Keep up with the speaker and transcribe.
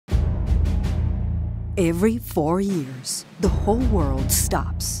Every 4 years, the whole world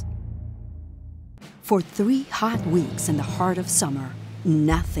stops. For 3 hot weeks in the heart of summer,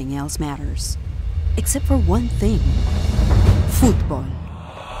 nothing else matters. Except for one thing: football.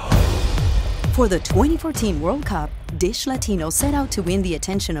 For the 2014 World Cup, Dish Latino set out to win the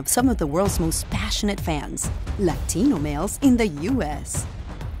attention of some of the world's most passionate fans, Latino males in the US.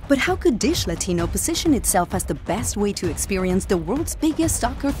 But how could Dish Latino position itself as the best way to experience the world's biggest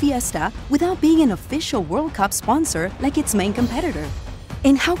soccer fiesta without being an official World Cup sponsor like its main competitor?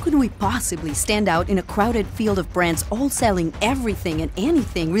 And how could we possibly stand out in a crowded field of brands all selling everything and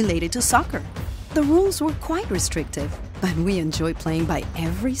anything related to soccer? The rules were quite restrictive, but we enjoyed playing by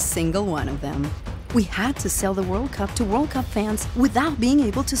every single one of them. We had to sell the World Cup to World Cup fans without being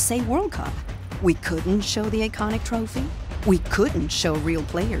able to say World Cup. We couldn't show the iconic trophy. We couldn't show real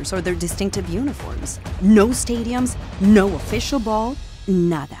players or their distinctive uniforms. No stadiums, no official ball,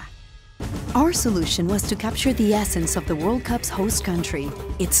 nada. Our solution was to capture the essence of the World Cup's host country,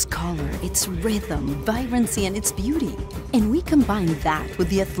 its color, its rhythm, vibrancy, and its beauty. And we combined that with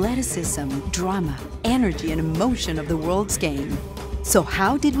the athleticism, drama, energy, and emotion of the world's game. So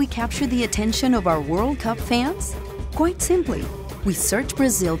how did we capture the attention of our World Cup fans? Quite simply, we searched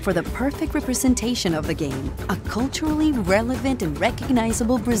Brazil for the perfect representation of the game, a culturally relevant and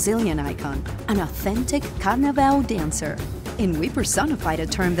recognizable Brazilian icon, an authentic carnaval dancer. And we personified a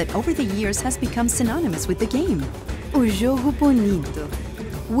term that over the years has become synonymous with the game: o Jogo Bonito.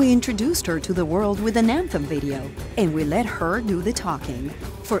 We introduced her to the world with an anthem video, and we let her do the talking.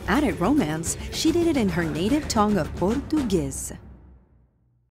 For added romance, she did it in her native tongue of Portuguese.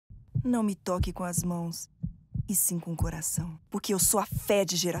 Não me toque com as mãos, e sim com o coração, porque eu sou a fé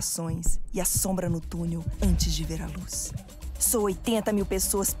de gerações e a sombra no túnel antes de ver a luz. Sou 80 mil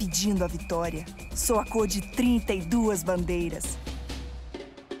pessoas pedindo a vitória. Sou a cor de 32 bandeiras.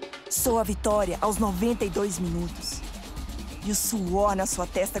 Sou a vitória aos 92 minutos. E o suor na sua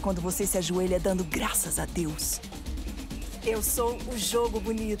testa quando você se ajoelha dando graças a Deus. Eu sou o Jogo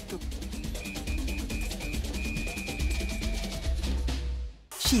Bonito.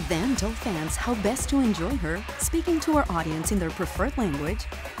 She then told fans how best to enjoy her, speaking to her audience in their preferred language,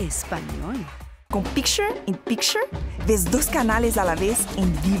 Español. Con Picture in Picture, ves 2 canales a la vez en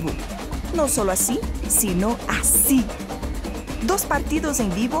vivo. No solo así, sino así. 2 partidos en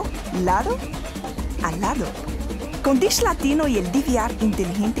vivo, lado a lado. Con Dish Latino y el DVR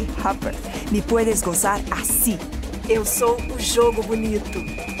inteligente Hopper, me puedes gozar así. Eu sou o Jogo Bonito.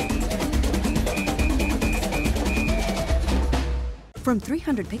 From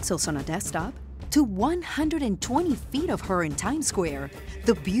 300 pixels on a desktop to 120 feet of her in Times Square,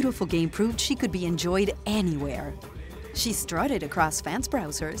 the beautiful game proved she could be enjoyed anywhere. She strutted across fans'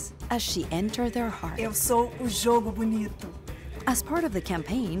 browsers as she entered their heart. Eu sou o Jogo Bonito. As part of the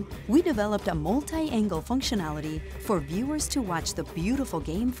campaign, we developed a multi-angle functionality for viewers to watch the beautiful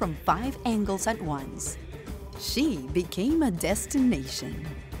game from 5 angles at once. She became a destination.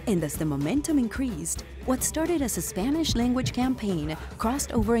 And as the momentum increased, what started as a Spanish-language campaign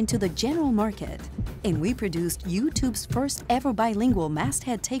crossed over into the general market, and we produced YouTube's first ever bilingual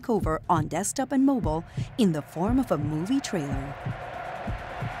masthead takeover on desktop and mobile in the form of a movie trailer.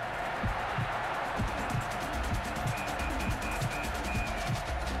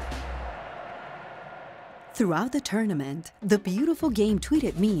 Throughout the tournament, the beautiful game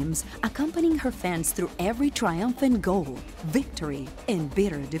tweeted memes accompanying her fans through every triumphant goal, victory, and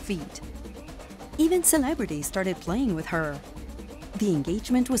bitter defeat. Even celebrities started playing with her. The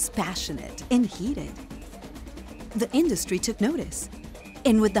engagement was passionate and heated. The industry took notice.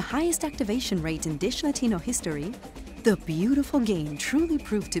 And with the highest activation rate in Dish Latino history, the beautiful game truly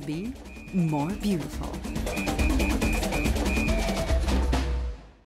proved to be more beautiful.